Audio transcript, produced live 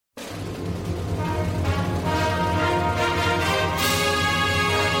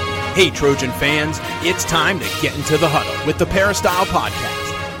Hey, Trojan fans, it's time to get into the huddle with the Peristyle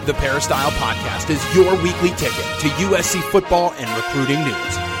Podcast. The Peristyle Podcast is your weekly ticket to USC football and recruiting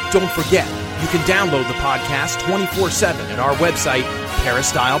news. Don't forget, you can download the podcast 24/7 at our website,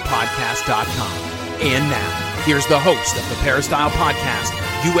 peristylepodcast.com. And now, here's the host of the Peristyle Podcast,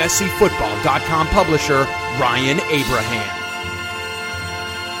 USCFootball.com publisher, Ryan Abraham.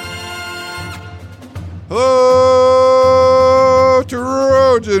 Hello,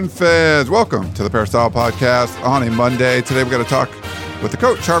 Trojan fans. Welcome to the Peristyle Podcast on a Monday. Today we're going to talk with the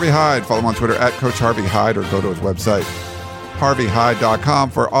coach, Harvey Hyde. Follow him on Twitter at Coach Harvey Hyde or go to his website, harveyhyde.com,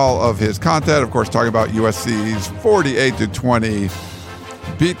 for all of his content. Of course, talking about USC's 48-20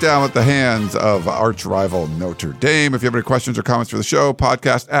 beatdown at the hands of arch rival Notre Dame. If you have any questions or comments for the show,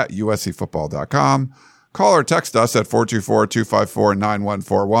 podcast at uscfootball.com. Call or text us at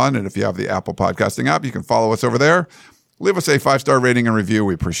 424-254-9141. And if you have the Apple Podcasting app, you can follow us over there. Leave us a 5-star rating and review.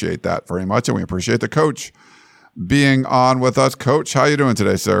 We appreciate that very much. And we appreciate the coach being on with us. Coach, how you doing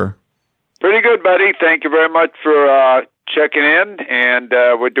today, sir? Pretty good, buddy. Thank you very much for checking in. And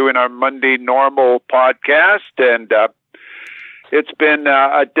we're doing our Monday normal podcast. And it's been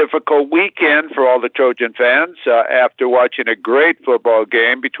a difficult weekend for all the Trojan fans after watching a great football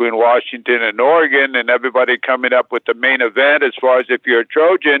game between Washington and Oregon, and everybody coming up with the main event as far as if you're a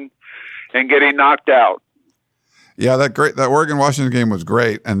Trojan, and getting knocked out. Yeah, that Oregon-Washington game was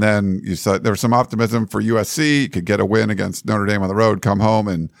great. And then you saw there was some optimism for USC. You could get a win against Notre Dame on the road, come home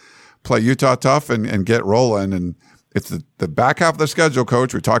and play Utah tough and get rolling. And it's the back half of the schedule,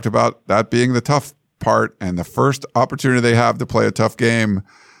 Coach. We talked about that being the tough part, and the first opportunity they have to play a tough game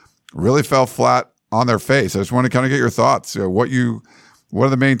really fell flat on their face. I just want to kind of get your thoughts. What are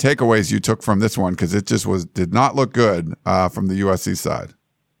the main takeaways you took from this one? Because it just did not look good from the USC side.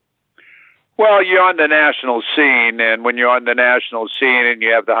 Well, you're on the national scene, and when you're on the national scene and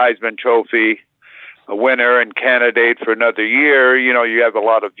you have the Heisman Trophy winner and candidate for another year, you have a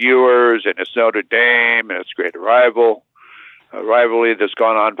lot of viewers, and it's Notre Dame, and it's a great rivalry that's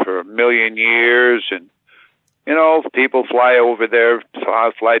gone on for a million years. And, people fly over there,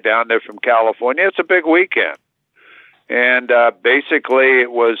 fly down there from California. It's a big weekend. And basically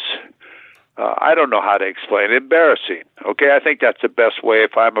it was, I don't know how to explain it, embarrassing. Okay, I think that's the best way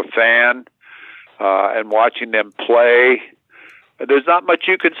if I'm a fan and watching them play. There's not much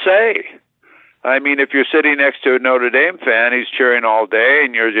you can say. I mean, if you're sitting next to a Notre Dame fan, he's cheering all day,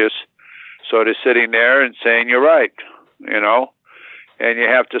 and you're just sort of sitting there and saying, you're right. And you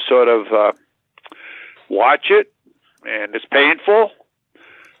have to sort of watch it, and it's painful.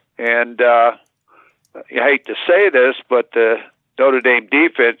 And I hate to say this, but the Notre Dame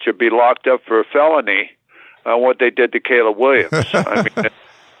defense should be locked up for a felony on what they did to Caleb Williams.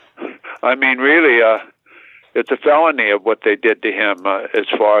 I mean, really, it's a felony of what they did to him as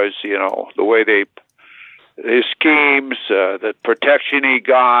far as, the way his schemes, the protection he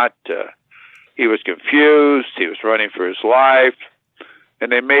got. He was confused. He was running for his life.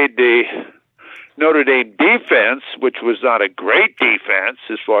 And they made the Notre Dame defense, which was not a great defense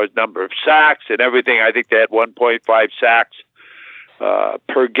as far as number of sacks and everything. I think they had 1.5 sacks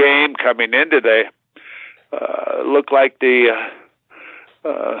per game coming into looked like the,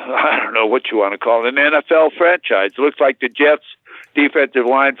 I don't know what you want to call it, an NFL franchise. It looks like the Jets defensive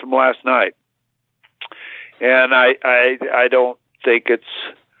line from last night. And I don't think it's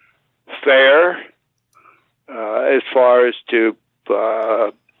fair as far as to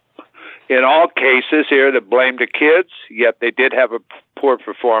in all cases here to blame the kids, yet they did have a poor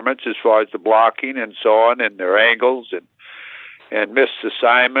performance as far as the blocking and so on, and their angles and missed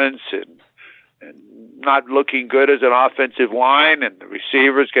assignments and not looking good as an offensive line, and the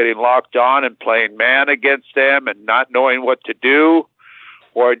receivers getting locked on and playing man against them and not knowing what to do,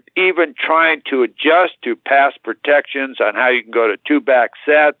 or even trying to adjust to pass protections on how you can go to two-back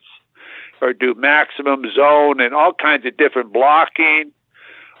sets or do maximum zone and all kinds of different blocking,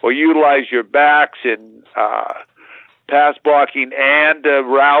 or utilize your backs in pass blocking and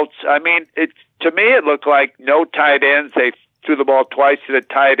routes. I mean, to me it looked like no tight ends. They threw the ball twice to the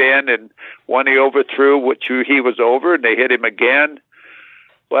tight end, and one he overthrew, which he was over, and they hit him again.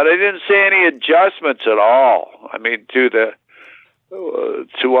 But I didn't see any adjustments at all. I mean, to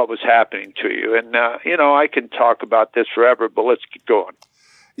what was happening to you. And, I can talk about this forever, but let's keep going.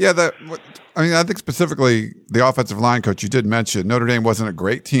 Yeah, I think specifically the offensive line, Coach, you did mention Notre Dame wasn't a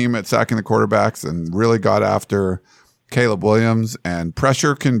great team at sacking the quarterbacks and really got after Caleb Williams, and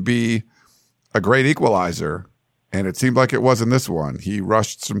pressure can be a great equalizer, and it seemed like it was in this one. He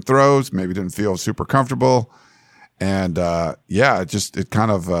rushed some throws, maybe didn't feel super comfortable, and it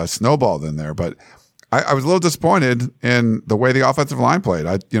kind of snowballed in there. But I was a little disappointed in the way the offensive line played.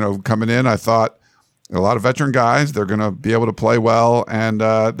 Coming in, I thought a lot of veteran guys, they're going to be able to play well, and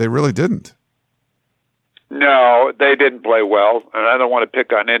they really didn't. No, they didn't play well, and I don't want to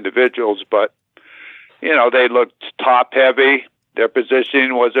pick on individuals, but, they looked top-heavy. Their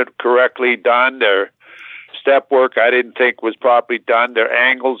positioning wasn't correctly done. Their step work, I didn't think, was properly done. Their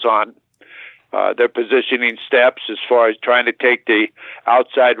angles on their positioning steps as far as trying to take the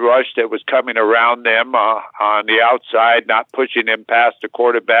outside rush that was coming around them on the outside, not pushing them past the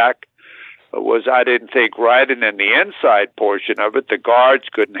quarterback, was, I didn't think, right. And then the inside portion of it, the guards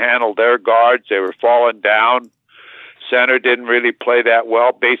couldn't handle their guards. They were falling down. Center didn't really play that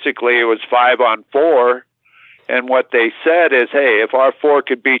well. Basically, it was 5-on-4. And what they said is, hey, if our 4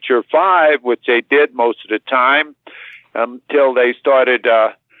 could beat your 5, which they did most of the time, until they started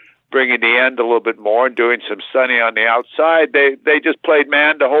bringing the end a little bit more and doing some stunning on the outside, they just played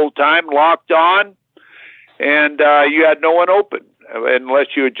man the whole time, locked on, and you had no one open unless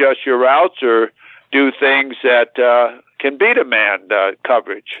you adjust your routes or do things that can beat a man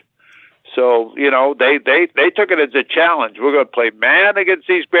coverage. So, they took it as a challenge. We're going to play man against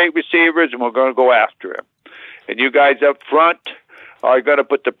these great receivers, and we're going to go after him. And you guys up front are going to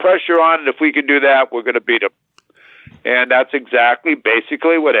put the pressure on, and if we can do that, we're going to beat them. And that's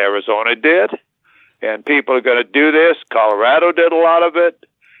basically what Arizona did. And people are going to do this. Colorado did a lot of it.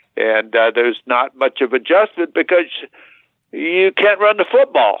 And there's not much of adjustment because you can't run the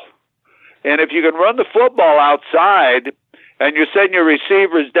football. And if you can run the football outside and you send your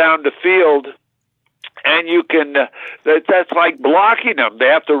receivers down the field and you can, that's like blocking them. They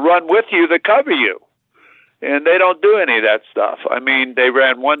have to run with you to cover you. And they don't do any of that stuff. I mean, they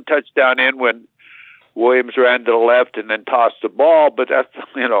ran one touchdown in when Williams ran to the left and then tossed the ball, but that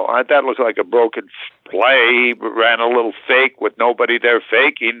looked like a broken play. He ran a little fake with nobody there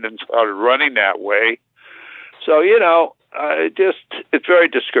faking and started running that way. So, it's very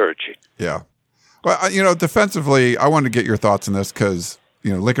discouraging. Yeah. Well, defensively, I wanted to get your thoughts on this because,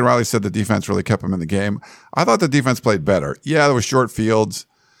 Lincoln Riley said the defense really kept him in the game. I thought the defense played better. Yeah, there were short fields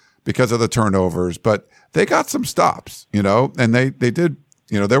because of the turnovers, but they got some stops, and they did,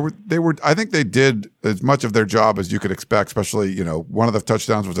 I think they did as much of their job as you could expect, especially, one of the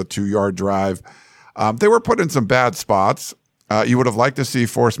touchdowns was a 2-yard drive. They were put in some bad spots. You would have liked to see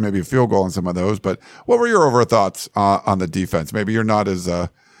force maybe a field goal in some of those, but what were your overall thoughts on the defense? Maybe you're not as,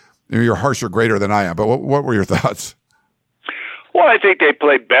 you're harsher grader than I am, but what were your thoughts? Well, I think they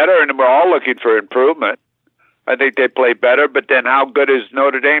played better, and we're all looking for improvement. I think they played better, but then how good is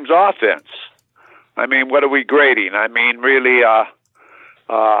Notre Dame's offense? I mean, what are we grading? I mean, really,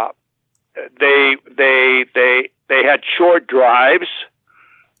 they had short drives.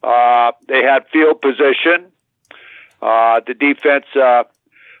 They had field position. The defense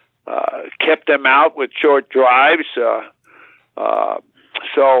kept them out with short drives. So, I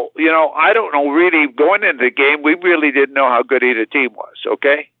don't know, really, going into the game, we really didn't know how good either team was,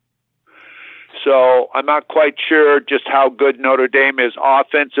 okay? So I'm not quite sure just how good Notre Dame is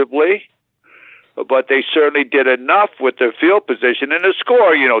offensively, but they certainly did enough with their field position. And the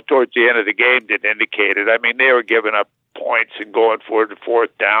score, towards the end of the game did indicate it. I mean, they were giving up points and going for the 4th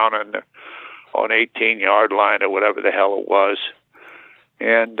down on 18-yard line or whatever the hell it was.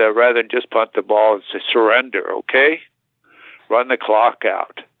 And rather than just punt the ball and say, surrender, okay? Run the clock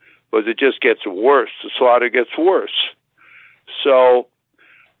out. Because it just gets worse. The slaughter gets worse. So,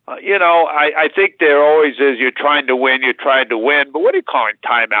 I think there always is, you're trying to win, but what are you calling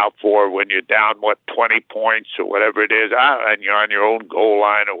timeout for when you're down, 20 points or whatever it is, and you're on your own goal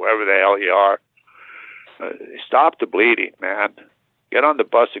line or wherever the hell you are? Stop the bleeding, man. Get on the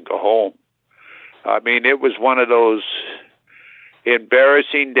bus and go home. I mean, it was one of those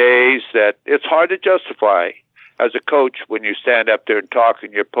embarrassing days that it's hard to justify as a coach when you stand up there and talk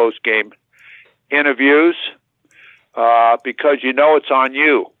in your post-game interviews because it's on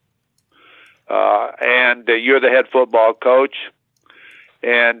you. And you're the head football coach,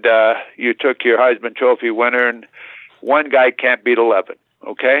 and you took your Heisman Trophy winner, and one guy can't beat 11,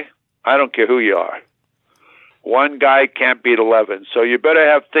 okay? I don't care who you are. One guy can't beat 11. So you better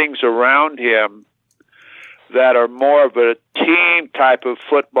have things around him that are more of a team type of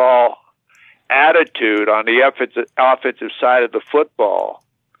football attitude on the offensive side of the football.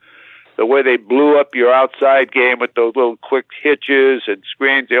 The way they blew up your outside game with those little quick hitches and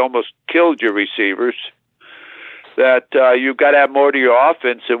screens, they almost killed your receivers. That you've got to have more to your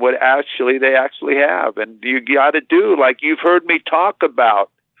offense than what they actually have. And you got to do, like you've heard me talk about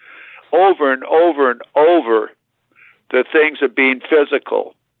over and over and over, the things of being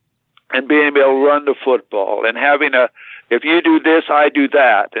physical and being able to run the football and having If you do this, I do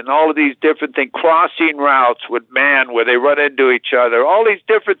that. And all of these different things, crossing routes with man where they run into each other, all these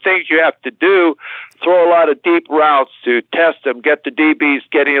different things you have to do, throw a lot of deep routes to test them, get the DBs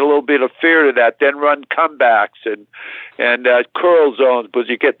getting a little bit of fear to that, then run comebacks and curl zones because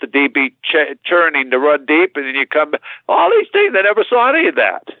you get the DB churning to run deep and then you come back. All these things, I never saw any of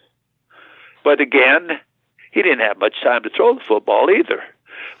that. But again, he didn't have much time to throw the football either.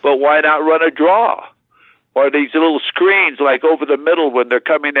 But why not run a draw? Or these little screens like over the middle when they're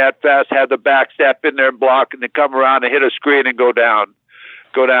coming that fast, have the back step in there and block and then come around and hit a screen and go down.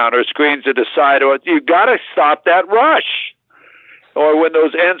 Or screens to the side. Or you got to stop that rush. Or when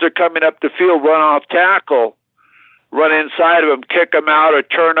those ends are coming up the field, run off tackle, run inside of them, kick them out, or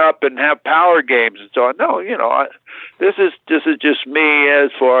turn up and have power games and so on. No, this is just me as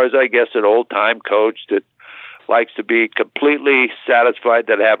far as I guess an old time coach that likes to be completely satisfied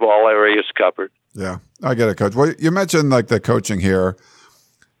that I have all areas covered. Yeah, I get it, Coach. Well, you mentioned like the coaching here.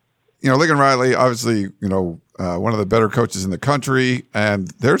 Lincoln Riley, obviously, one of the better coaches in the country, and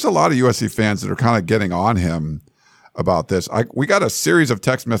there's a lot of USC fans that are kind of getting on him about this. We got a series of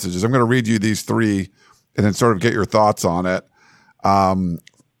text messages. I'm going to read you these three and then sort of get your thoughts on it.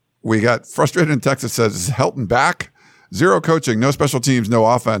 We got frustrated in Texas says, is Helton back? Zero coaching, no special teams, no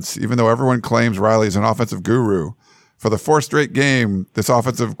offense, even though everyone claims Riley is an offensive guru. For the fourth straight game, this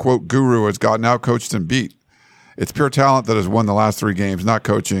offensive, quote, guru has gotten out-coached and beat. It's pure talent that has won the last 3 games, not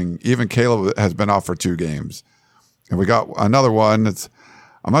coaching. Even Caleb has been off for 2 games. And we got another one.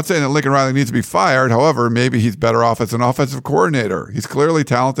 I'm not saying that Lincoln Riley needs to be fired. However, maybe he's better off as an offensive coordinator. He's clearly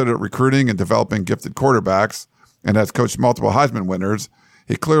talented at recruiting and developing gifted quarterbacks and has coached multiple Heisman winners.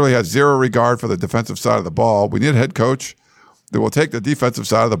 He clearly has zero regard for the defensive side of the ball. We need a head coach that will take the defensive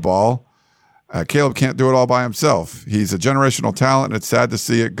side of the ball. Caleb can't do it all by himself. He's a generational talent, and it's sad to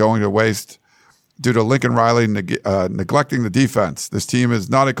see it going to waste due to Lincoln Riley neglecting the defense. This team is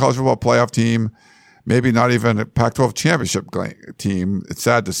not a college football playoff team, maybe not even a Pac-12 championship team. It's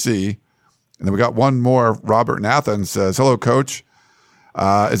sad to see. And then we got one more. Robert in Athens says, hello, Coach.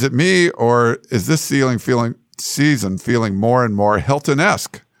 Is it me, or is this season feeling more and more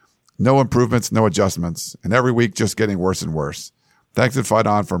Hilton-esque? No improvements, no adjustments, and every week just getting worse and worse. Thanks and fight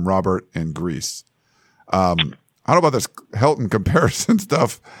on from Robert in Greece. I don't know about this Hilton comparison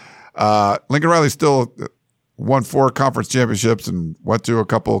stuff. Lincoln Riley still won 4 conference championships and went to a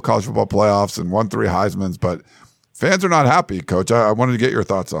couple of college football playoffs and won 3 Heismans, but fans are not happy, Coach. I wanted to get your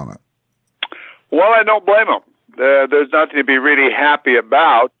thoughts on it. Well, I don't blame them. There's nothing to be really happy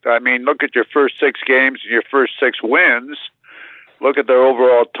about. I mean, look at your first 6 games and your first 6 wins. Look at the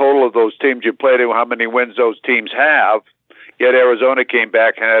overall total of those teams you played and how many wins those teams have. Yet Arizona came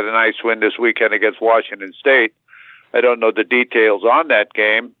back and had a nice win this weekend against Washington State. I don't know the details on that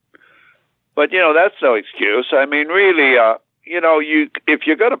game. But, that's no excuse. I mean, really, if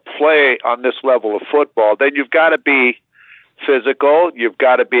you're going to play on this level of football, then you've got to be physical. You've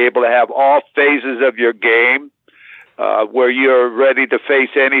got to be able to have all phases of your game where you're ready to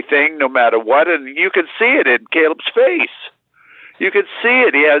face anything, no matter what. And you can see it in Caleb's face. You can see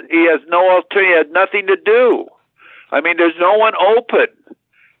it. He has no alternative. He had nothing to do. I mean, there's no one open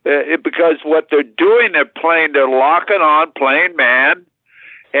because what they're doing, they're locking on, playing man,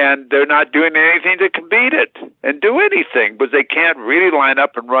 and they're not doing anything to compete it and do anything because they can't really line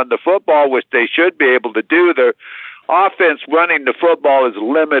up and run the football, which they should be able to do. Their offense running the football is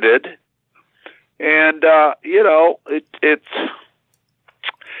limited, and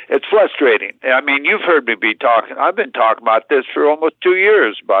it's frustrating. I mean, you've heard me be talking. I've been talking about this for almost 2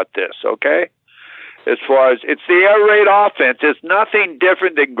 years about this. Okay. As far as it's the air raid offense, it's nothing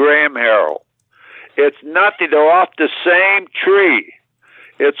different than Graham Harrell. It's nothing. They're off the same tree.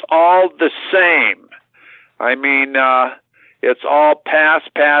 It's all the same. I mean, it's all pass,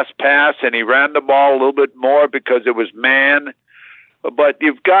 and he ran the ball a little bit more because it was man. But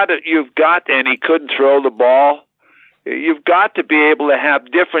and he couldn't throw the ball. You've got to be able to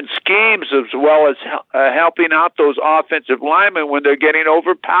have different schemes as well as helping out those offensive linemen when they're getting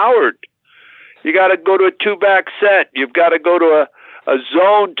overpowered. You got to go to a 2-back set. You've got to go to a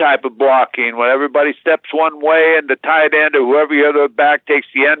zone type of blocking when everybody steps one way and the tight end or whoever the other back takes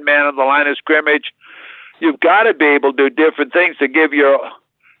the end man on the line of scrimmage. You've got to be able to do different things to give your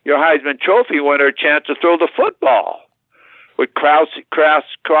Heisman Trophy winner a chance to throw the football with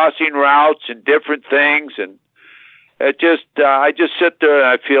crossing routes and different things. And I just sit there and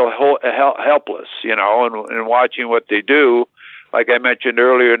I feel helpless, and watching what they do. Like I mentioned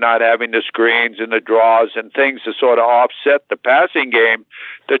earlier, not having the screens and the draws and things to sort of offset the passing game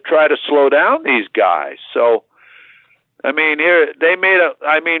to try to slow down these guys. So, I mean,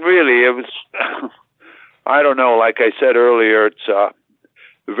 really, it was, I don't know. Like I said earlier, it's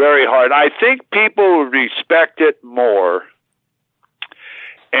very hard. I think people would respect it more.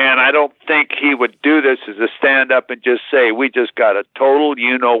 And I don't think he would do this as a stand-up and just say, we just got a total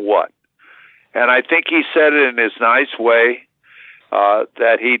you-know-what. And I think he said it in his nice way,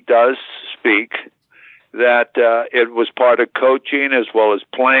 that he does speak, that it was part of coaching as well as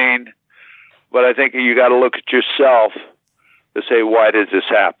playing. But I think you got to look at yourself to say, why did this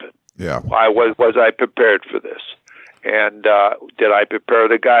happen? Yeah. Why was I prepared for this? And did I prepare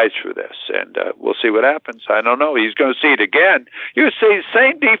the guys for this? And we'll see what happens. I don't know. He's going to see it again. You see the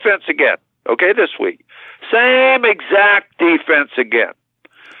same defense again, okay, this week. Same exact defense again.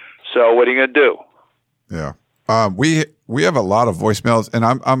 So what are you going to do? Yeah. We have a lot of voicemails, and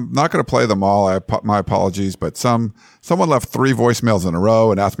I'm not going to play them all. My apologies, but someone left 3 voicemails in a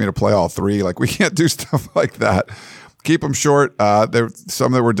row and asked me to play all 3. Like, we can't do stuff like that. Keep them short.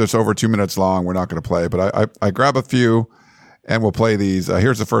 Some that were just over 2 minutes long, we're not going to play, but I grab a few and we'll play these.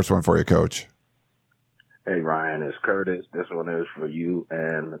 Here's the first one for you, Coach. Hey, Ryan, it's Curtis. This one is for you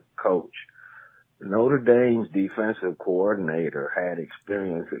and the coach. Notre Dame's defensive coordinator had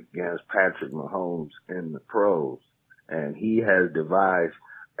experience against Patrick Mahomes in the pros, and he has devised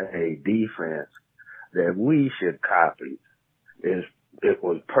a defense that we should copy. It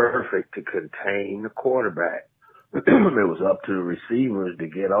was perfect to contain the quarterback. It was up to the receivers to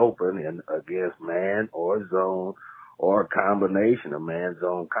get open and against man or zone or a combination of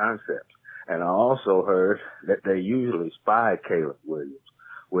man-zone concepts. And I also heard that they usually spy Caleb Williams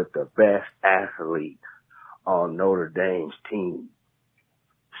with the best athlete on Notre Dame's team.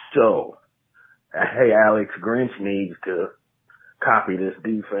 So, hey, Alex Grinch needs to copy this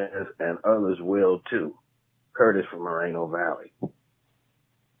defense, and others will too. Curtis from Moreno Valley.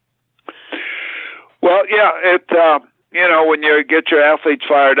 Well, yeah, when you get your athletes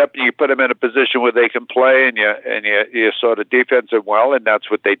fired up and you put them in a position where they can play, and you sort of defense them well, and that's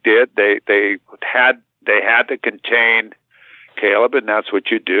what they did. They had to contain Caleb, and that's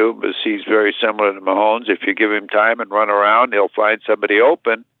what you do, because he's very similar to Mahomes. If you give him time and run around, he'll find somebody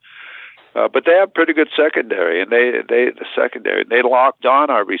open. But they have pretty good secondary, and they locked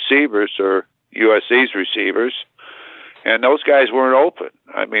on our receivers, or USC's receivers, and those guys weren't open.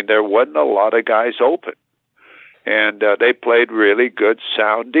 I mean, there wasn't a lot of guys open. And they played really good,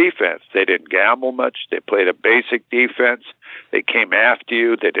 sound defense. They didn't gamble much. They played a basic defense. They came after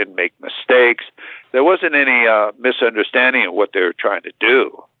you. They didn't make mistakes. There wasn't any misunderstanding of what they were trying to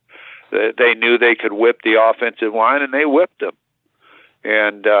do. They knew they could whip the offensive line, and they whipped them.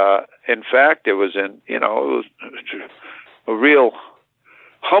 And in fact, it was a real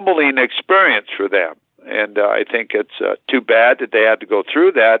humbling experience for them. And I think it's too bad that they had to go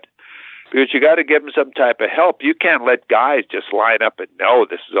through that, because you got to give them some type of help. You can't let guys just line up and know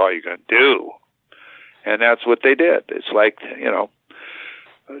this is all you're going to do. And that's what they did. It's like,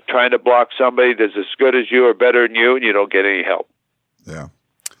 trying to block somebody that's as good as you or better than you, and you don't get any help. Yeah.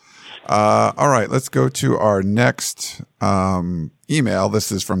 All right, let's go to our next email.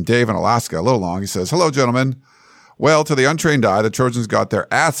 This is from Dave in Alaska, a little long. He says, "Hello, gentlemen. Well, to the untrained eye, the Trojans got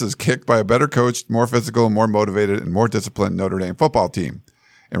their asses kicked by a better coached, more physical, more motivated, and more disciplined Notre Dame football team.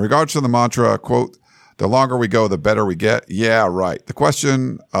 In regards to the mantra, quote, the longer we go, the better we get. Yeah, right. The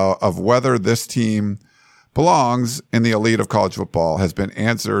question of whether this team belongs in the elite of college football has been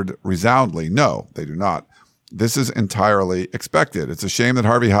answered resoundingly. No, they do not. This is entirely expected. It's a shame that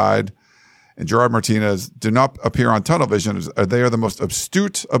Harvey Hyde and Gerard Martinez do not appear on tunnel vision. They are the most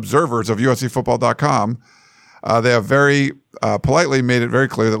astute observers of USCFootball.com. They have very politely made it very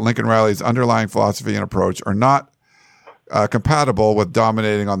clear that Lincoln Riley's underlying philosophy and approach are not compatible with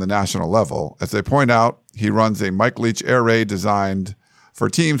dominating on the national level. As they point out, he runs a Mike Leach air raid designed for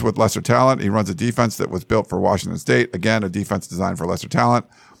teams with lesser talent. He runs a defense that was built for Washington State. Again, a defense designed for lesser talent.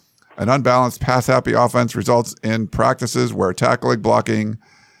 An unbalanced, pass-happy offense results in practices where tackling, blocking,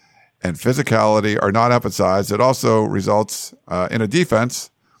 and physicality are not emphasized. It also results in a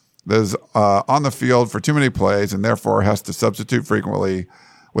defense that is on the field for too many plays and therefore has to substitute frequently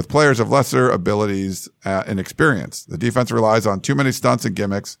with players of lesser abilities and experience. The defense relies on too many stunts and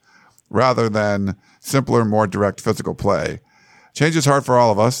gimmicks rather than simpler, more direct physical play. Change is hard for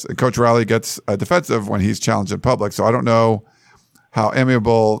all of us, and Coach Riley gets defensive when he's challenged in public, so I don't know how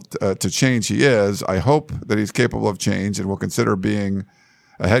amiable to change he is. I hope that he's capable of change and will consider being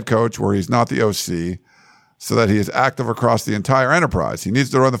a head coach where he's not the OC so that he is active across the entire enterprise. He needs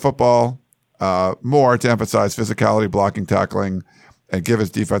to run the football more to emphasize physicality, blocking, tackling, and give his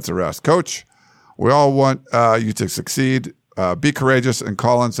defense a rest. Coach, we all want you to succeed. Be courageous and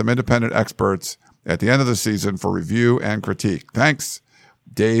call in some independent experts at the end of the season for review and critique. Thanks,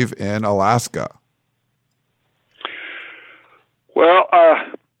 Dave in Alaska. Well,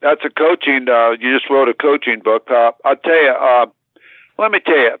 that's a coaching. You just wrote a coaching book. I'll tell you. Let me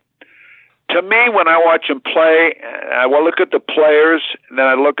tell you. To me, when I watch them play, I will look at the players, and then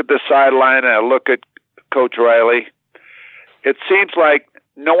I look at the sideline, and I look at Coach Riley. It seems like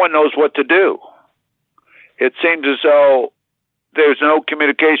no one knows what to do. It seems as though there's no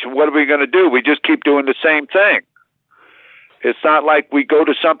communication. What are we going to do? We just keep doing the same thing. It's not like we go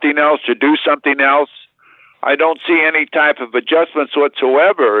to something else or do something else. I don't see any type of adjustments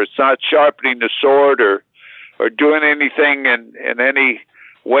whatsoever. It's not sharpening the sword or doing anything in any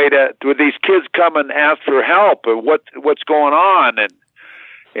way where these kids come and ask for help or what's going on.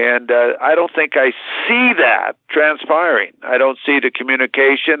 And I don't think I see that transpiring. I don't see the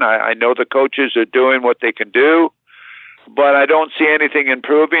communication. I know the coaches are doing what they can do, but I don't see anything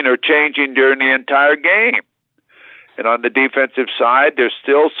improving or changing during the entire game. And on the defensive side, there's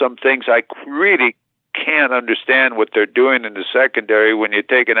still some things I really can't understand what they're doing in the secondary when you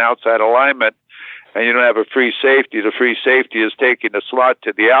take an outside alignment and you don't have a free safety. The free safety is taking the slot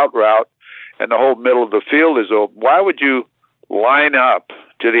to the out route, and the whole middle of the field is open. Why would you line up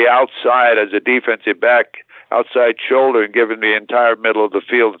to the outside as a defensive back, outside shoulder, and give him the entire middle of the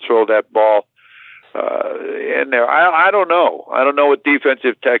field to throw that ball in there? I don't know. I don't know what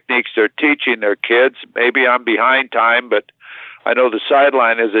defensive techniques they're teaching their kids. Maybe I'm behind time, but I know the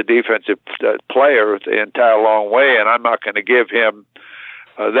sideline is a defensive player the entire long way, and I'm not going to give him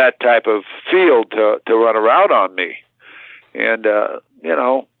that type of field to run a route on me. And, I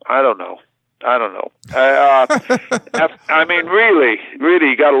don't know. I mean, really,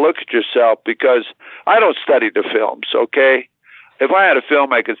 you got to look at yourself, because I don't study the films, okay? If I had a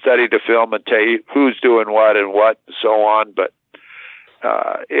film, I could study the film and tell you who's doing what and so on, but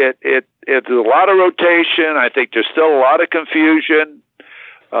it's a lot of rotation. I think there's still a lot of confusion.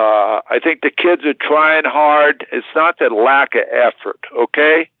 I think the kids are trying hard. It's not that lack of effort,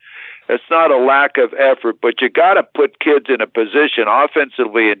 okay? It's not a lack of effort, but you got to put kids in a position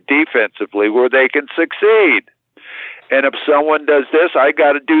offensively and defensively where they can succeed. And if someone does this, I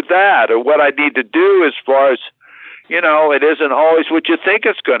got to do that. Or what I need to do as far as, it isn't always what you think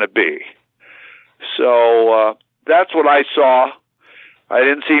it's going to be. So that's what I saw. I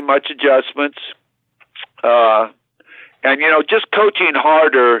didn't see much adjustments. And, just coaching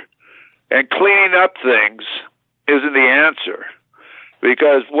harder and cleaning up things isn't the answer.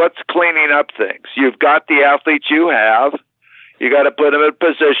 Because what's cleaning up things? You've got the athletes you have. You got to put them in a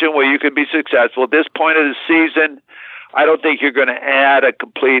position where you can be successful. At this point of the season, I don't think you're going to add a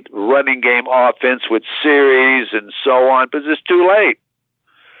complete running game offense with series and so on, because it's too late.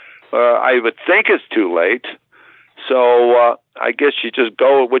 I would think it's too late. So I guess you just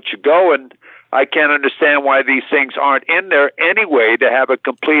go with what you go, and I can't understand why these things aren't in there anyway to have a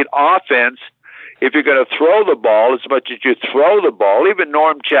complete offense. If you're going to throw the ball, as much as you throw the ball, even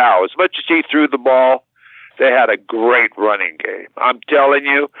Norm Chow, as much as he threw the ball, they had a great running game. I'm telling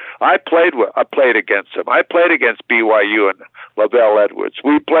you, I played against them. I played against BYU and Lavelle Edwards.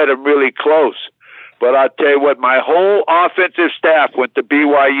 We played them really close. But I'll tell you what, my whole offensive staff went to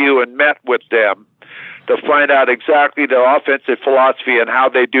BYU and met with them to find out exactly their offensive philosophy and how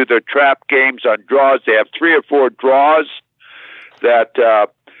they do their trap games on draws. They have 3 or 4 draws that are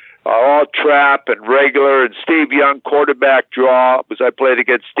all trap and regular, and Steve Young quarterback draw, because I played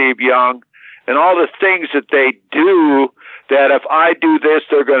against Steve Young, and all the things that they do that if I do this,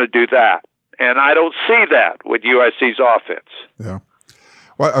 they're going to do that. And I don't see that with USC's offense. Yeah.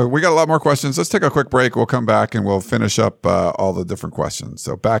 Well, we got a lot more questions. Let's take a quick break. We'll come back and we'll finish up all the different questions.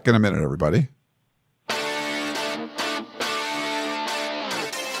 So back in a minute, everybody.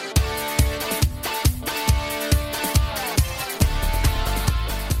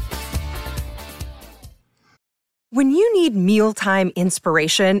 When you need mealtime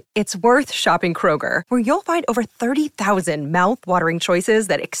inspiration, it's worth shopping Kroger, where you'll find over 30,000 mouth-watering choices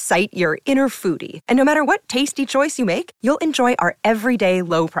that excite your inner foodie. And no matter what tasty choice you make, you'll enjoy our everyday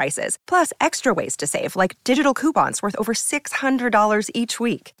low prices, plus extra ways to save, like digital coupons worth over $600 each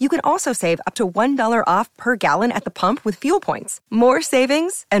week. You can also save up to $1 off per gallon at the pump with fuel points. More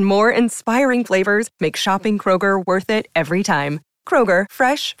savings and more inspiring flavors make shopping Kroger worth it every time. Kroger,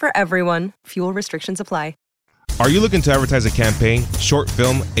 fresh for everyone. Fuel restrictions apply. Are you looking to advertise a campaign, short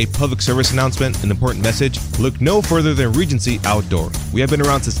film, a public service announcement, an important message? Look no further than Regency Outdoor. We have been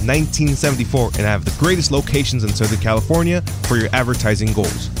around since 1974 and have the greatest locations in Southern California for your advertising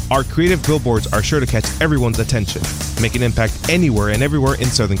goals. Our creative billboards are sure to catch everyone's attention. Make an impact anywhere and everywhere in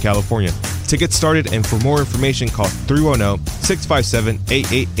Southern California. To get started and for more information, call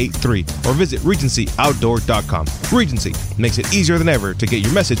 310-657-8883 or visit RegencyOutdoor.com. Regency makes it easier than ever to get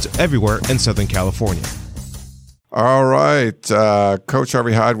your message everywhere in Southern California. All right. Coach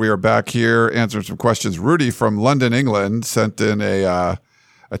Harvey Hyde, we are back here answering some questions. Rudy from London, England sent in a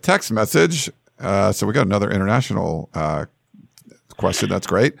text message. So we got another international question. That's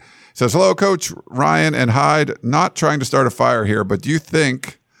great. Says, hello, Coach Ryan and Hyde. Not trying to start a fire here, but do you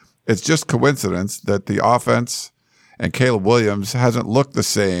think it's just coincidence that the offense and Caleb Williams hasn't looked the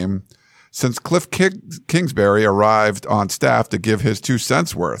same since Cliff Kingsbury arrived on staff to give his 2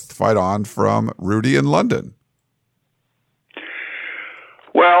 cents worth? Fight on from Rudy in London.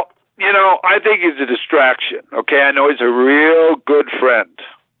 Well, I think he's a distraction. Okay, I know he's a real good friend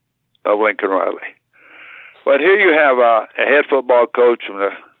of Lincoln Riley. But here you have a head football coach from the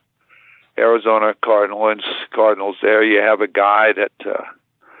Arizona Cardinals there. You have a guy that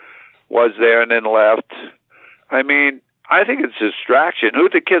was there and then left. I mean, I think it's a distraction. Who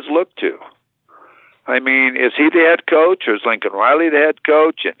do the kids look to? I mean, is he the head coach or is Lincoln Riley the head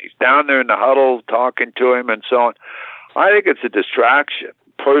coach? And he's down there in the huddle talking to him and so on. I think it's a distraction,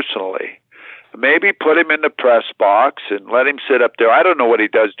 personally. Maybe put him in the press box and let him sit up there. I don't know what he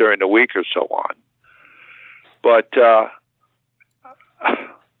does during the week or so on. But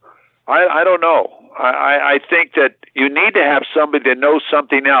I don't know. I think that you need to have somebody that knows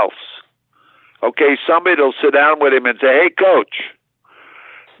something else. Okay, somebody that'll sit down with him and say, hey, coach,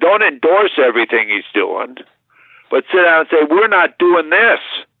 don't endorse everything he's doing, but sit down and say, we're not doing this.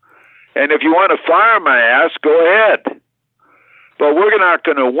 And if you want to fire my ass, go ahead. But we're not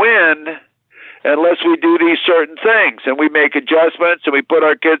going to win unless we do these certain things and we make adjustments and we put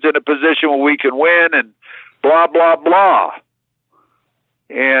our kids in a position where we can win and blah, blah, blah.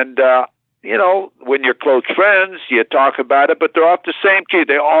 And, when you're close friends, you talk about it, but they're off the same key.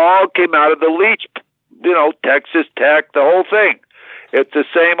 They all came out of the Leach, Texas Tech, the whole thing. It's the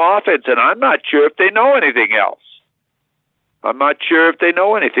same offense, and I'm not sure if they know anything else. I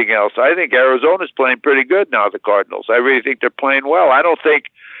think Arizona's playing pretty good now, the Cardinals. I really think they're playing well. I don't think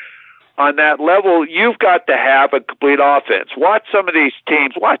on that level you've got to have a complete offense. Watch some of these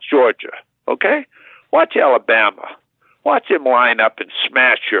teams. Watch Georgia, okay? Watch Alabama. Watch them line up and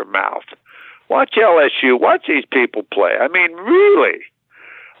smash your mouth. Watch LSU. Watch these people play. I mean, really.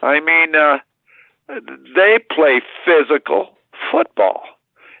 They play physical football,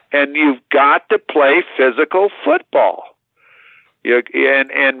 and you've got to play physical football.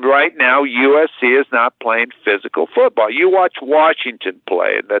 And right now, USC is not playing physical football. You watch Washington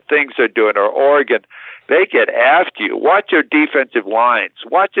play, and the things they're doing, or Oregon, they get after you. Watch their defensive lines.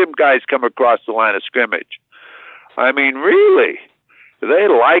 Watch them guys come across the line of scrimmage. I mean, really, they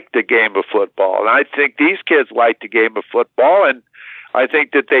like the game of football. And I think these kids like the game of football, and I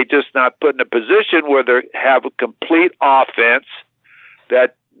think that they just not put in a position where they have a complete offense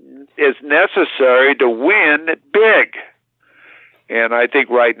that is necessary to win big. And I think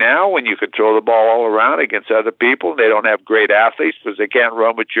right now, when you can throw the ball all around against other people, they don't have great athletes because they can't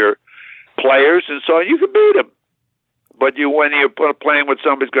run with your players and so on, you can beat them. But when you're playing with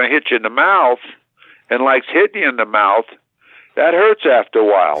somebody who's going to hit you in the mouth and likes hitting you in the mouth, that hurts after a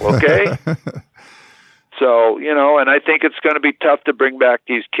while, okay? So, and I think it's going to be tough to bring back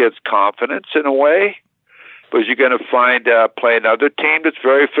these kids' confidence in a way, because you're going to play another team that's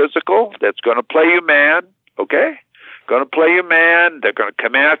very physical, that's going to play you man, okay? Going to play you man. They're going to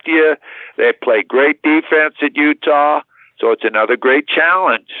come after you. They play great defense at Utah, so it's another great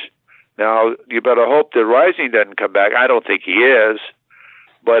challenge. Now, you better hope that Rising doesn't come back. I don't think he is.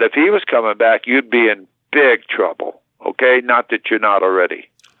 But if he was coming back, you'd be in big trouble, okay? Not that you're not already.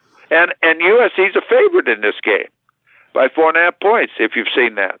 And USC's a favorite in this game by 4.5 points, if you've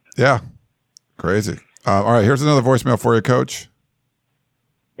seen that. Yeah, crazy. All right, here's another voicemail for you, Coach.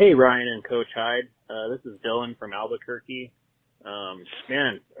 Hey, Ryan and Coach Hyde. This is Dylan from Albuquerque.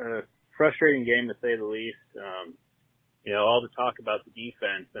 Frustrating game to say the least. All the talk about the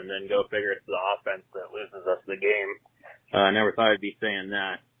defense and then go figure it's the offense that loses us the game. I never thought I'd be saying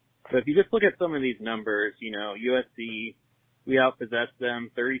that. But if you just look at some of these numbers, USC, we outpossessed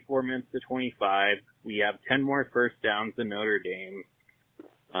them 34 minutes to 25. We have 10 more first downs than Notre Dame.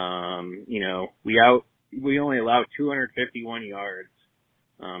 We only allowed 251 yards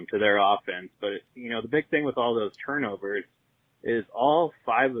to their offense. But, the big thing with all those turnovers is all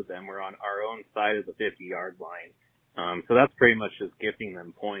 5 of them were on our own side of the 50-yard line. So that's pretty much just gifting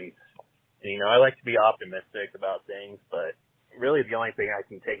them points. And, I like to be optimistic about things, but really the only thing I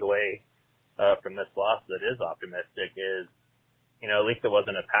can take away from this loss that is optimistic is, at least it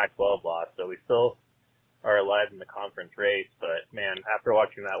wasn't a Pac-12 loss, so we still are alive in the conference race. But, man, after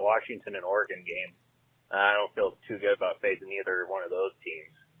watching that Washington and Oregon game, I don't feel too good about facing either one of those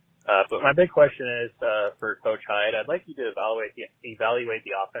teams. But my big question is for Coach Hyde. I'd like you to evaluate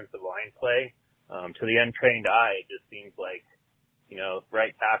the offensive line play To the untrained eye, it just seems like,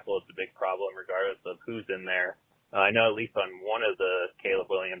 right tackle is a big problem regardless of who's in there. I know at least on one of the Caleb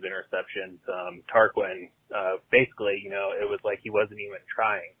Williams interceptions, Tarquin, basically, it was like he wasn't even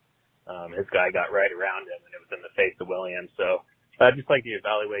trying. His guy got right around him, and it was in the face of Williams. So I'd just like to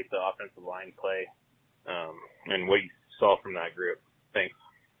evaluate the offensive line play and what you saw from that group. Thanks.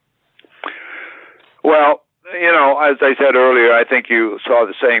 Well, as I said earlier, I think you saw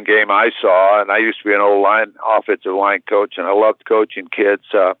the same game I saw, and I used to be an offensive line coach, and I loved coaching kids.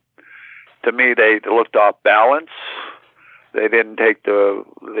 To me, they looked off balance. They didn't take the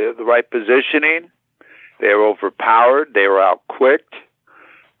right positioning. They were overpowered. They were out-quicked.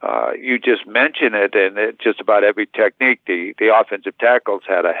 You just mentioned it, and just about every technique, the offensive tackles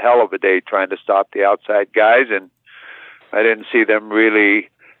had a hell of a day trying to stop the outside guys, and I didn't see them really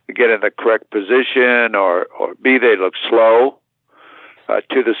get in the correct position, or B, they look slow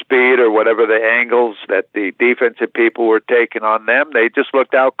to the speed or whatever the angles that the defensive people were taking on them. They just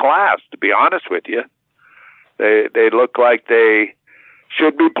looked outclassed, to be honest with you. They look like they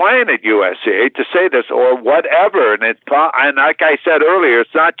should be playing at USC. I hate to say this, or whatever. And like I said earlier,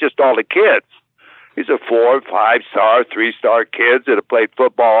 it's not just all the kids. These are 4, 5-star, 3-star kids that have played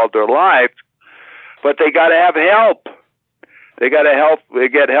football all their life, but they got to have help. They got to help. They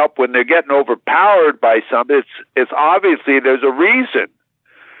get help when they're getting overpowered by something. It's obviously there's a reason,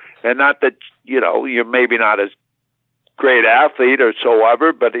 and not that you're maybe not as great athlete or so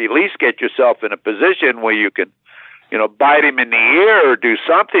ever, but at least get yourself in a position where you can, bite him in the ear or do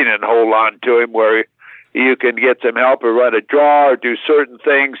something and hold on to him where you can get some help or run a draw or do certain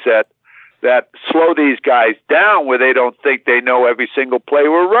things that slow these guys down where they don't think they know every single play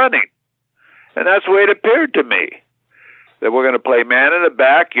we're running. And that's the way it appeared to me. That we're going to play man in the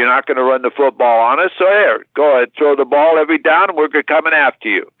back. You're not going to run the football on us. So here, go ahead, throw the ball every down, and we're coming after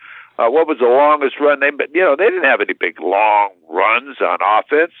you. What was the longest run? They didn't have any big long runs on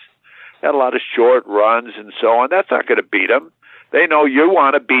offense. They had a lot of short runs and so on. That's not going to beat them. They know you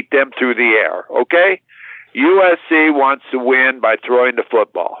want to beat them through the air, okay? USC wants to win by throwing the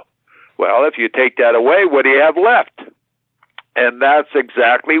football. Well, if you take that away, what do you have left? And that's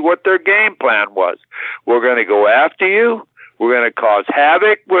exactly what their game plan was. We're going to go after you. We're going to cause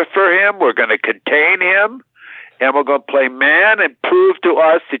havoc for him. We're going to contain him. And we're going to play man and prove to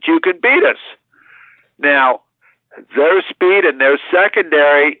us that you can beat us. Now, their speed and their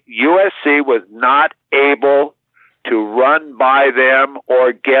secondary, USC was not able to run by them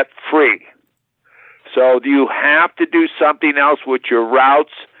or get free. So you have to do something else with your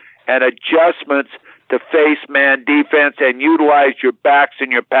routes and adjustments to face man defense and utilize your backs in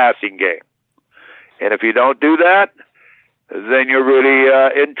your passing game. And if you don't do that, then you're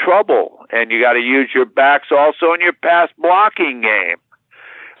really in trouble. And you got to use your backs also in your pass blocking game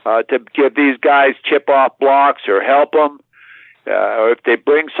to give these guys chip off blocks or help them. Or if they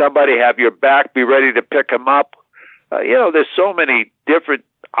bring somebody, have your back, be ready to pick them up. There's so many different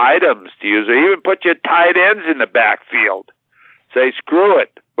items to use. Or even put your tight ends in the backfield. Say, screw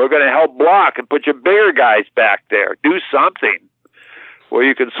it. We're going to help block and put your bigger guys back there. Do something where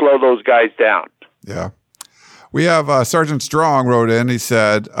you can slow those guys down. Yeah. We have Sergeant Strong wrote in. He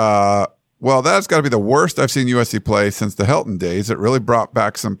said, well, that's got to be the worst I've seen USC play since the Helton days. It really brought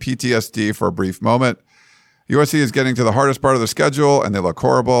back some PTSD for a brief moment. USC is getting to the hardest part of the schedule, and they look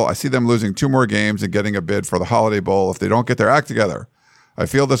horrible. I see them losing 2 more games and getting a bid for the Holiday Bowl if they don't get their act together. I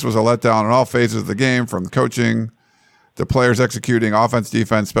feel this was a letdown in all phases of the game, from coaching, the players executing, offense,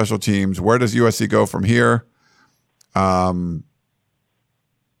 defense, special teams. Where does USC go from here?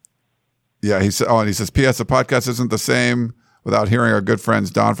 He says, P.S. the podcast isn't the same without hearing our good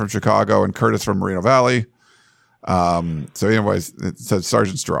friends Don from Chicago and Curtis from Moreno Valley. So anyways, it says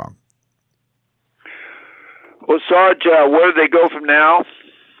Sergeant Strong. Well, Sarge, where do they go from now?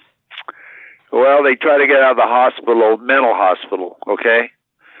 Well, they try to get out of the hospital, mental hospital, okay,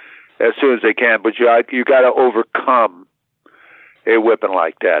 as soon as they can. But you got to overcome a whipping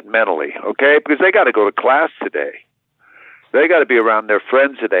like that mentally, okay, because they got to go to class today. They got to be around their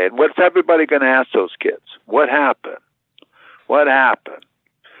friends today. And what's everybody going to ask those kids? What happened? What happened?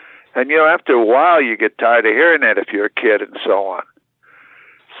 And, after a while, you get tired of hearing that if you're a kid and so on.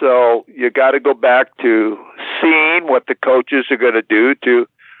 So you got to go back to seeing what the coaches are going to do to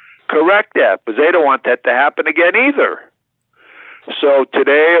correct that, because they don't want that to happen again either. So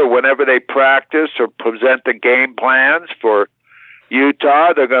today or whenever they practice or present the game plans for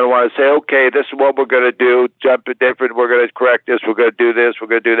Utah, they're going to want to say, okay, this is what we're going to do, jump it different, we're going to correct this, we're going to do this, we're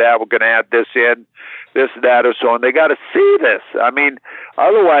going to do that, we're going to add this in, this, that, or so on. They got to see this. I mean,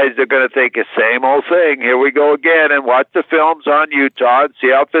 otherwise they're going to think the same old thing. Here we go again, and watch the films on Utah and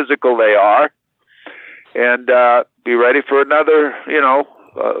see how physical they are. and be ready for another,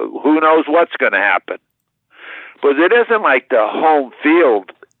 who knows what's going to happen. But it isn't like the home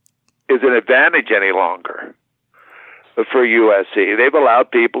field is an advantage any longer for USC. They've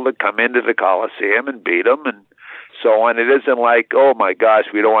allowed people to come into the Coliseum and beat them and so on. It isn't like, oh my gosh,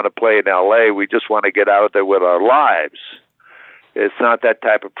 we don't want to play in LA. We just want to get out there with our lives. It's not that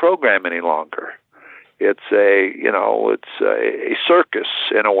type of program any longer. It's a circus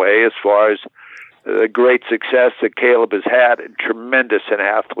in a way, as far as the great success that Caleb has had, and tremendous an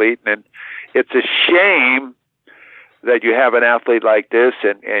athlete. And it's a shame that you have an athlete like this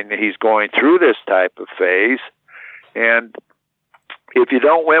and he's going through this type of phase. And if you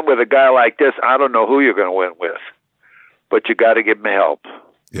don't win with a guy like this, I don't know who you're going to win with. But you got to give him help.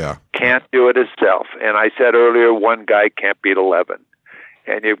 Yeah. Can't do it himself. And I said earlier, one guy can't beat 11.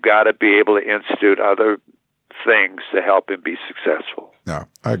 And you've got to be able to institute other things to help him be successful. Yeah,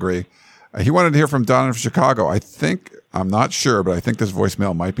 I agree. He wanted to hear from Don in Chicago. I'm not sure, but I think this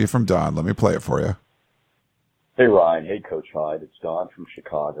voicemail might be from Don. Let me play it for you. Hey, Ryan. Hey, Coach Hyde. It's Don from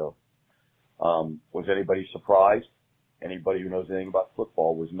Chicago. Was anybody surprised? Anybody who knows anything about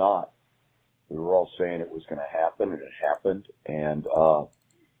football was not. We were all saying it was going to happen, and it happened. And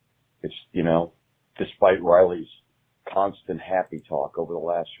it's, despite Riley's constant happy talk over the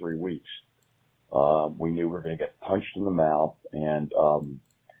last 3 weeks, we knew we were going to get punched in the mouth. And,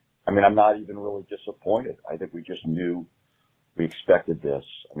 I'm not even really disappointed. I think we just knew we expected this.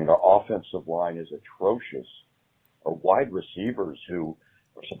 Our offensive line is atrocious. Our wide receivers, who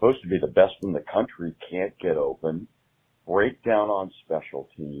are supposed to be the best in the country, can't get open, break down on special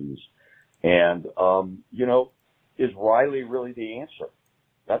teams. And, is Riley really the answer?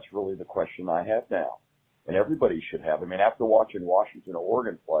 That's really the question I have now. And everybody should have. After watching Washington or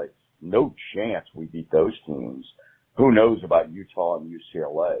Oregon play, no chance we beat those teams. Who knows about Utah and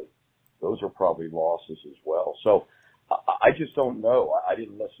UCLA? Those are probably losses as well. So I just don't know. I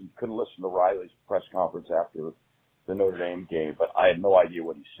couldn't listen to Riley's press conference after the Notre Dame game, but I had no idea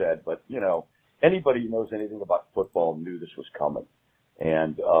what he said. But, anybody who knows anything about football knew this was coming.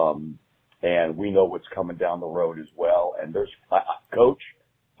 And we know what's coming down the road as well. And Coach,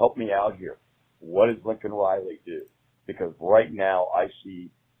 help me out here. What does Lincoln Riley do? Because right now I see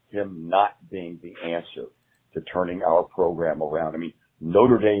him not being the answer to turning our program around.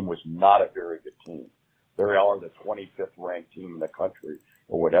 Notre Dame was not a very good team. They are the 25th ranked team in the country,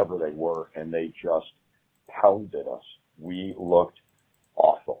 or whatever they were, and they just pounded us. We looked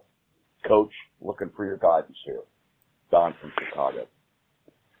awful. Coach, looking for your guidance here. Don from Chicago.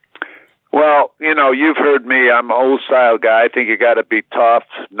 Well, you've heard me. I'm an old style guy. I think you got to be tough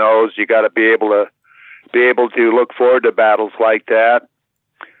nosed. You got to be able to look forward to battles like that.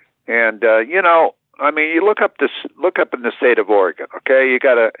 And you look up in the state of Oregon. Okay, you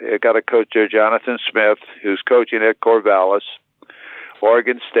got a coach there, Jonathan Smith, who's coaching at Corvallis,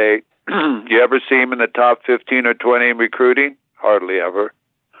 Oregon State. You ever see him in the top 15 or 20 in recruiting? Hardly ever.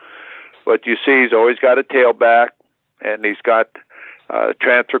 But you see, he's always got a tailback, and he's got a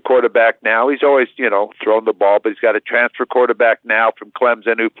transfer quarterback now. He's always, thrown the ball, but he's got a transfer quarterback now from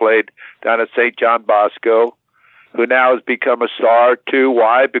Clemson who played down at St. John Bosco, who now has become a star too.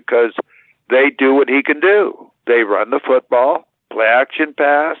 Why? Because they do what he can do. They run the football, play action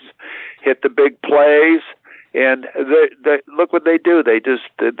pass, hit the big plays, and they look what they do. They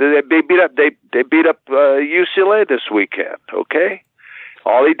beat up UCLA this weekend. Okay,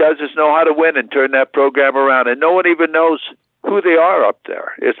 all he does is know how to win and turn that program around, and no one even knows who they are up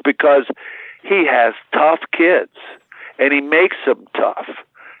there. It's because he has tough kids, and he makes them tough.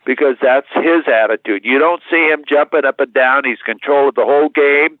 Because that's his attitude. You don't see him jumping up and down. He's controlled the whole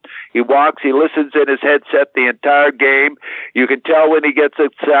game. He walks, he listens in his headset the entire game. You can tell when he gets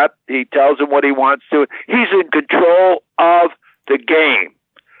upset. He tells him what he wants to. He's in control of the game,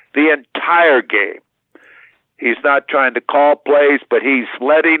 the entire game. He's not trying to call plays, but he's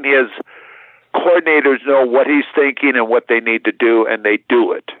letting his coordinators know what he's thinking and what they need to do, and they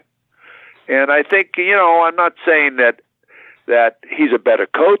do it. And I think, I'm not saying that he's a better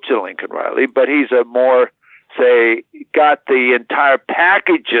coach than Lincoln Riley, but he's a more, got the entire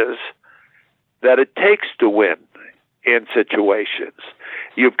packages that it takes to win in situations.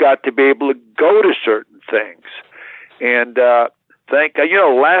 You've got to be able to go to certain things. And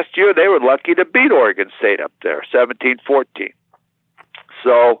last year they were lucky to beat Oregon State up there, 17-14.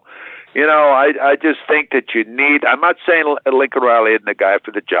 So, I just think that you need, I'm not saying Lincoln Riley isn't the guy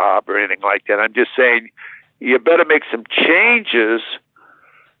for the job or anything like that. I'm just saying you better make some changes,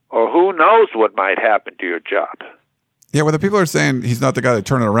 or who knows what might happen to your job. Yeah, well, the people are saying he's not the guy to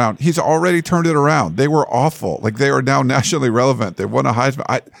turn it around. He's already turned it around. They were awful. They are now nationally relevant. They won a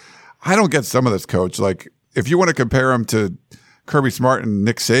Heisman. I don't get some of this, Coach. Like, if you want to compare him to Kirby Smart and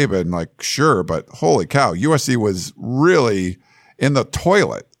Nick Saban, like, sure, but holy cow, USC was really in the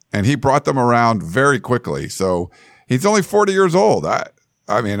toilet, and he brought them around very quickly. So he's only 40 years old.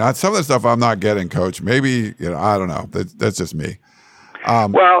 I mean, some of the stuff I'm not getting, Coach. Maybe, I don't know. That's just me.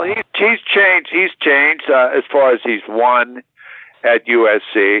 Well, he's changed. He's changed as far as he's won at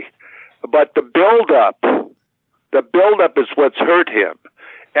USC. But the build-up is what's hurt him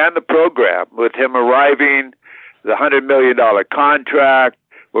and the program, with him arriving, the $100 million contract.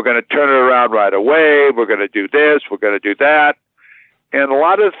 We're going to turn it around right away. We're going to do this. We're going to do that. And a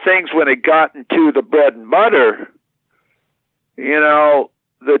lot of things, when it got into the bread and butter,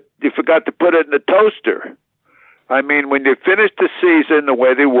 that you forgot to put it in the toaster. I mean, when you finished the season the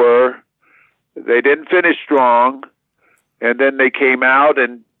way they were, they didn't finish strong, and then they came out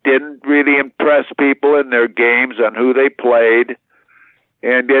and didn't really impress people in their games on who they played,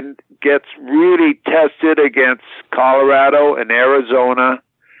 and then gets really tested against Colorado and Arizona,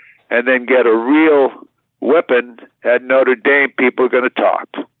 and then get a real whipping at Notre Dame. People are going to talk.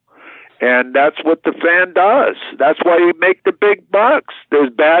 And that's what the fan does. That's why you make the big bucks. There's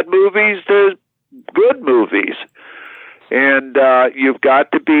bad movies, there's good movies. And you've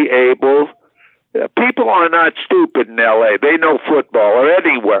got to be able. People are not stupid in L.A. They know football, or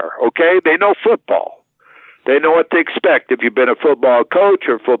anywhere, okay? They know football. They know what to expect. If you've been a football coach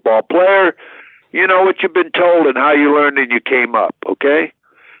or football player, you know what you've been told and how you learned and you came up, okay?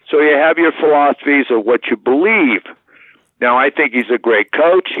 So you have your philosophies of what you believe. Now, I think he's a great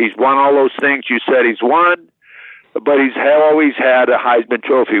coach. He's won all those things you said he's won, but he's always had a Heisman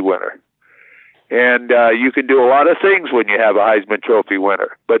Trophy winner. And you can do a lot of things when you have a Heisman Trophy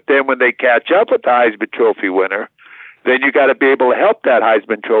winner. But then when they catch up with the Heisman Trophy winner, then you got to be able to help that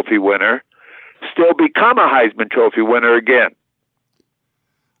Heisman Trophy winner still become a Heisman Trophy winner again.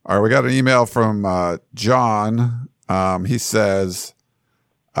 All right, we got an email from John. He says,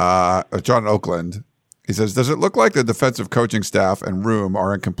 John Oakland. He says, does it look like the defensive coaching staff and room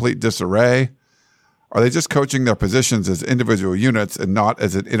are in complete disarray? Are they just coaching their positions as individual units and not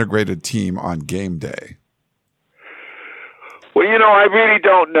as an integrated team on game day? Well, I really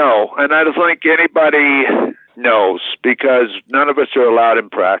don't know. And I don't think anybody knows, because none of us are allowed in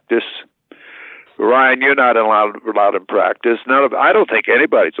practice. Ryan, you're not allowed in practice. I don't think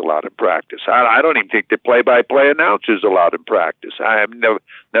anybody's allowed in practice. I don't even think the play-by-play announcer's allowed in practice. I have never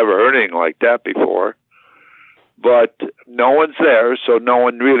heard anything like that before. But no one's there, so no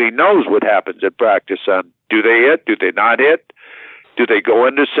one really knows what happens at practice. Do they hit? Do they not hit? Do they go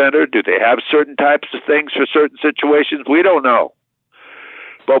into center? Do they have certain types of things for certain situations? We don't know.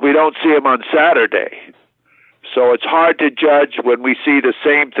 But we don't see them on Saturday. So it's hard to judge when we see the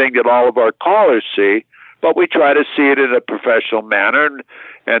same thing that all of our callers see, but we try to see it in a professional manner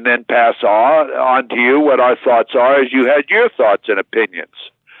and then pass on to you what our thoughts are as you had your thoughts and opinions.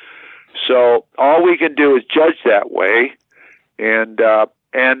 So all we can do is judge that way. And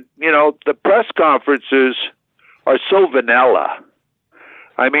the press conferences are so vanilla.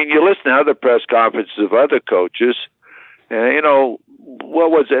 I mean, you listen to other press conferences of other coaches, and,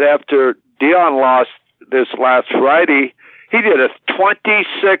 what was it, after Dion lost this last Friday, he did a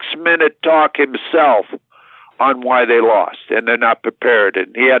 26-minute talk himself on why they lost, and they're not prepared,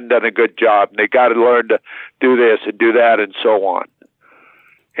 and he hadn't done a good job, and they got to learn to do this and do that and so on.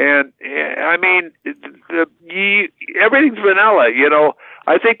 And, I mean, everything's vanilla,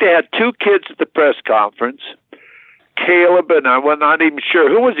 I think they had two kids at the press conference, Caleb, and I was not even sure.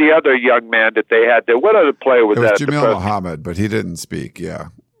 Who was the other young man that they had there? What other player was that? It was Jamil Muhammad, but he didn't speak, yeah.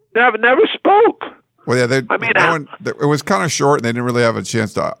 Never spoke. Well, yeah, it was kind of short, and they didn't really have a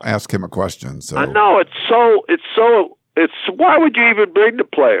chance to ask him a question. So no, it's why would you even bring the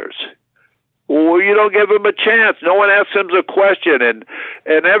players? Well, you don't give them a chance. No one asks them a question, and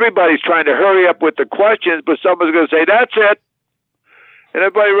everybody's trying to hurry up with the questions, but someone's going to say, that's it, and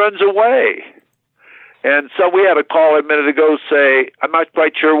everybody runs away. And so we had a caller a minute ago say, I'm not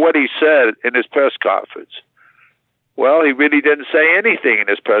quite sure what he said in his press conference. Well, he really didn't say anything in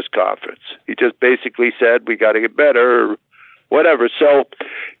his press conference. He just basically said, we got to get better, or whatever. So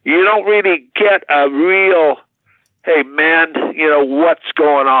you don't really get a real, hey, man, what's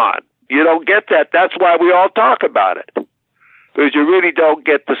going on? You don't get that. That's why we all talk about it. Because you really don't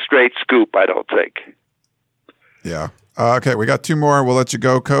get the straight scoop, I don't think. Yeah. Okay, we got two more. We'll let you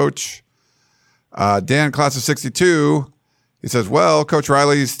go, Coach. Dan, class of 62, he says, well, Coach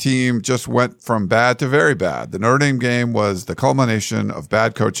Riley's team just went from bad to very bad. The Notre Dame game was the culmination of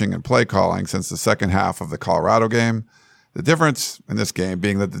bad coaching and play calling since the second half of the Colorado game. The difference in this game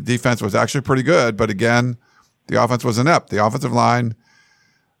being that the defense was actually pretty good, but again, the offense was inept. The offensive line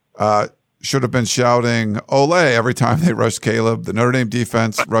should have been shouting "Ole" every time they rushed Caleb. The Notre Dame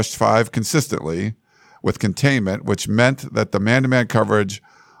defense rushed 5 consistently with containment, which meant that the man-to-man coverage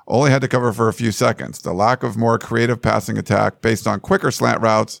only had to cover for a few seconds. The lack of more creative passing attack based on quicker slant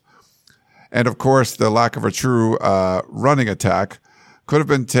routes, and of course the lack of a true running attack could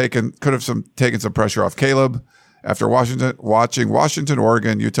have taken some pressure off Caleb. After watching Washington,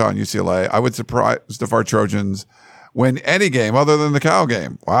 Oregon, Utah, and UCLA, I would surprised if our Trojans win any game other than the Cal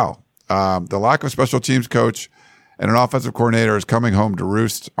game. Wow. The lack of special teams coach and an offensive coordinator is coming home to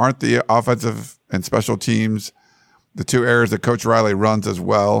roost. Aren't the offensive and special teams the 2 areas that Coach Riley runs as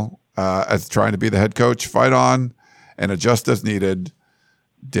well as trying to be the head coach? Fight on and adjust as needed.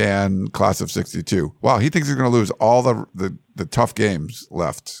 Dan, class of 62. Wow, he thinks he's going to lose all the tough games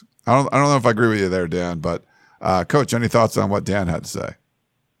left. I don't know if I agree with you there, Dan, but Coach, any thoughts on what Dan had to say?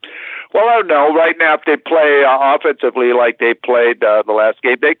 Well, I don't know. Right now, if they play offensively like they played the last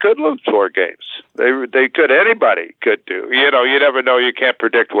game, they could lose 4 games. They could. Anybody could do. You never know. You can't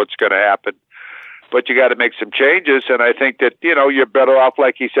predict what's going to happen. But you got to make some changes, and I think that, you're better off,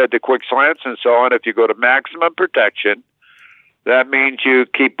 like he said, the quick slants and so on. If you go to maximum protection, that means you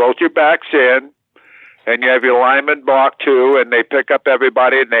keep both your backs in, and you have your linemen block too, and they pick up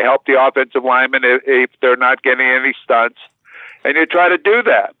everybody, and they help the offensive linemen if they're not getting any stunts. And you try to do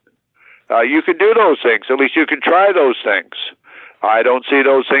that. You can do those things. At least you can try those things. I don't see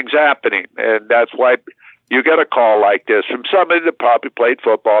those things happening, and that's why you get a call like this from somebody that probably played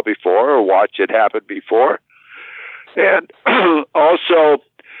football before or watched it happen before. And also,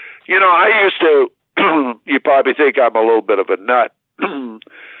 I used to, you probably think I'm a little bit of a nut,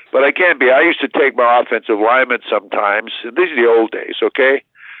 but I can't be. I used to take my offensive linemen sometimes. These are the old days, okay?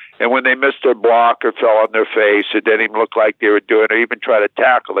 And when they missed their block or fell on their face, it didn't even look like they were doing it, or even try to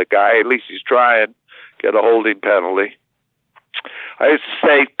tackle the guy. At least he's trying, get a holding penalty. I used to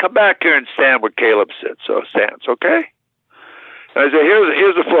say, come back here and stand where Caleb stands, okay? And I say,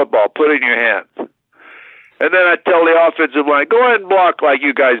 here's a football, put it in your hand. And then I'd tell the offensive line, go ahead and block like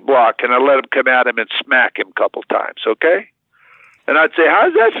you guys block, and I'd let him come at him and smack him a couple times, okay? And I'd say, how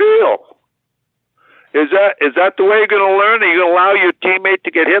does that feel? Is that the way you're going to learn? Are you going to allow your teammate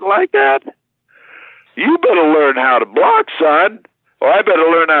to get hit like that? You better learn how to block, son, or I better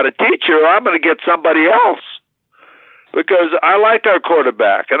learn how to teach you, or I'm going to get somebody else. Because I like our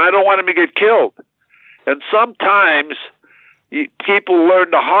quarterback, and I don't want him to get killed. And sometimes people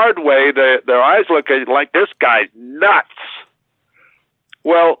learn the hard way. Their eyes look at you like, this guy's nuts.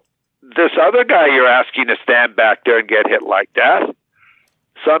 Well, this other guy you're asking to stand back there and get hit like that,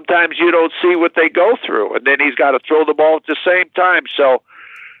 sometimes you don't see what they go through, and then he's got to throw the ball at the same time. So,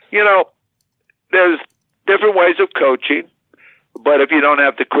 there's different ways of coaching, but if you don't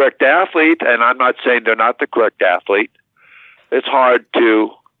have the correct athlete, and I'm not saying they're not the correct athlete, it's hard to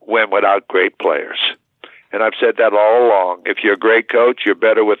win without great players. And I've said that all along. If you're a great coach, you're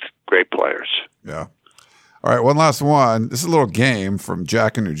better with great players. Yeah. All right, one last one. This is a little game from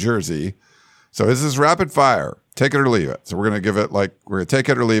Jack in New Jersey. So this is rapid fire. Take it or leave it. So we're going to give it we're going to take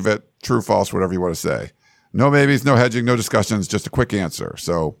it or leave it, true, false, whatever you want to say. No maybes, no hedging, no discussions, just a quick answer.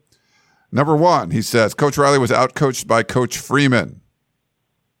 So number 1, he says, Coach Riley was outcoached by Coach Freeman.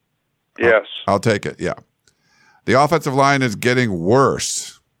 Yes. I'll take it, yeah. The offensive line is getting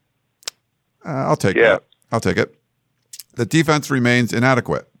worse. I'll take that. I'll take it. The defense remains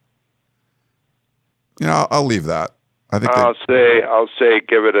inadequate. I'll leave that. I think I'll say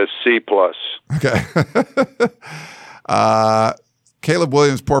give it a C+. Okay. Caleb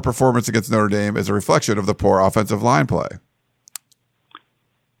Williams' poor performance against Notre Dame is a reflection of the poor offensive line play.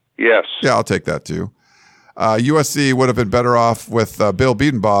 Yes. Yeah, I'll take that too. USC would have been better off with Bill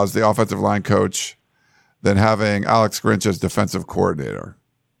Biedenbaugh, the offensive line coach, than having Alex Grinch as defensive coordinator.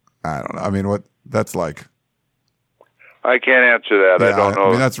 I don't know. I mean, what that's like. I can't answer that. Yeah, I don't know. I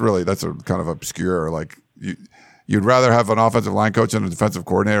mean, that's a kind of obscure. Like you'd rather have an offensive line coach than a defensive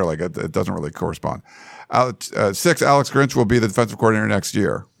coordinator. Like it doesn't really correspond. 6, Alex Grinch will be the defensive coordinator next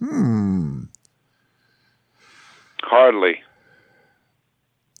year. Hardly.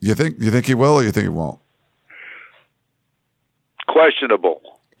 You think he will, or you think he won't? Questionable.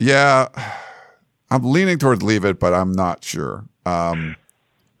 Yeah, I'm leaning towards leave it, but I'm not sure.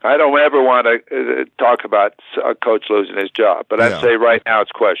 I don't ever want to talk about a coach losing his job, but I'd say right now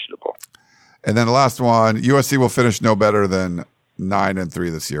it's questionable. And then the last one, USC will finish no better than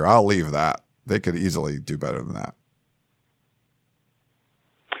 9-3 this year. I'll leave that. They could easily do better than that.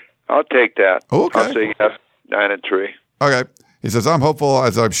 I'll take that. Okay. I'll say yes, 9-3. Okay. He says, I'm hopeful,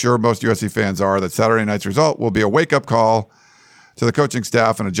 as I'm sure most USC fans are, that Saturday night's result will be a wake-up call to the coaching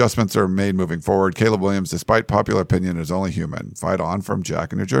staff, and adjustments are made moving forward. Caleb Williams, despite popular opinion, is only human. Fight on, from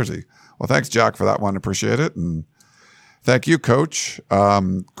Jack in New Jersey. Well, thanks, Jack, for that one. Appreciate it. And thank you, Coach.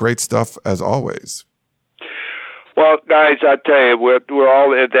 Great stuff as always. Well, guys, I tell you, we're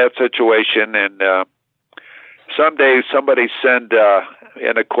all in that situation, and someday somebody send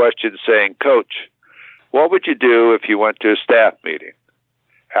in a question saying, Coach, what would you do if you went to a staff meeting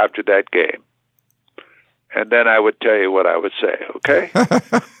after that game? And then I would tell you what I would say, okay?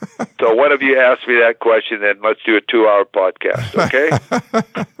 So one of you ask me that question, then let's do a 2-hour podcast, okay?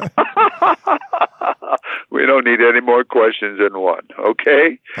 We don't need any more questions than one,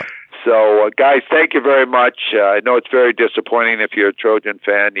 okay? So, guys, thank you very much. I know it's very disappointing if you're a Trojan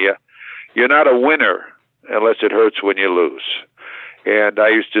fan. You're not a winner unless it hurts when you lose. And I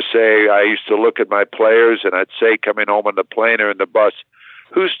used to look at my players, and I'd say coming home on the plane or in the bus,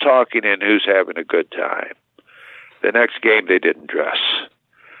 who's talking and who's having a good time? The next game, they didn't dress.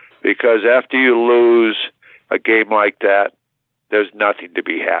 Because after you lose a game like that, there's nothing to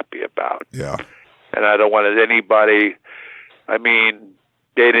be happy about. Yeah. And I don't want anybody, they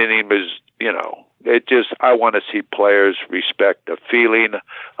didn't even, I want to see players respect the feeling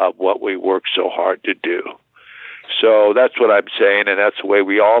of what we work so hard to do. So that's what I'm saying, and that's the way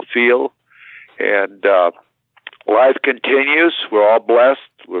we all feel. And life continues. We're all blessed.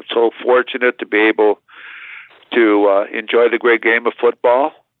 We're so fortunate to be able to enjoy the great game of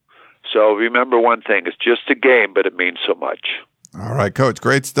football. So remember one thing, it's just a game, but it means so much. All right, Coach,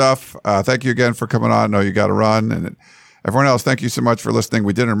 great stuff. Thank you again for coming on. I know you got to run. And everyone else, thank you so much for listening.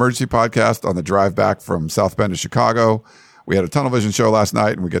 We did an emergency podcast on the drive back from South Bend to Chicago. We had a tunnel vision show last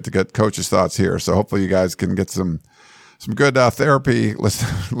night, and we get to get Coach's thoughts here. So hopefully you guys can get some good therapy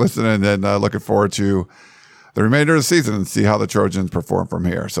listening, and looking forward to the remainder of the season and see how the Trojans perform from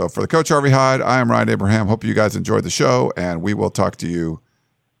here. So for the Coach Harvey Hyde, I am Ryan Abraham. Hope you guys enjoyed the show, and we will talk to you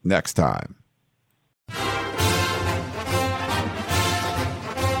next time.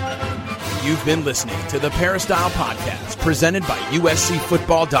 You've been listening to the Peristyle Podcast, presented by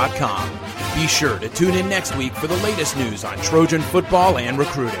USCFootball.com. Be sure to tune in next week for the latest news on Trojan football and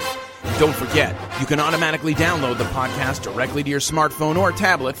recruiting. And don't forget, you can automatically download the podcast directly to your smartphone or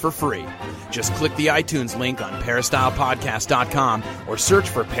tablet for free. Just click the iTunes link on peristylepodcast.com or search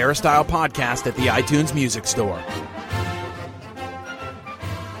for Peristyle Podcast at the iTunes Music Store.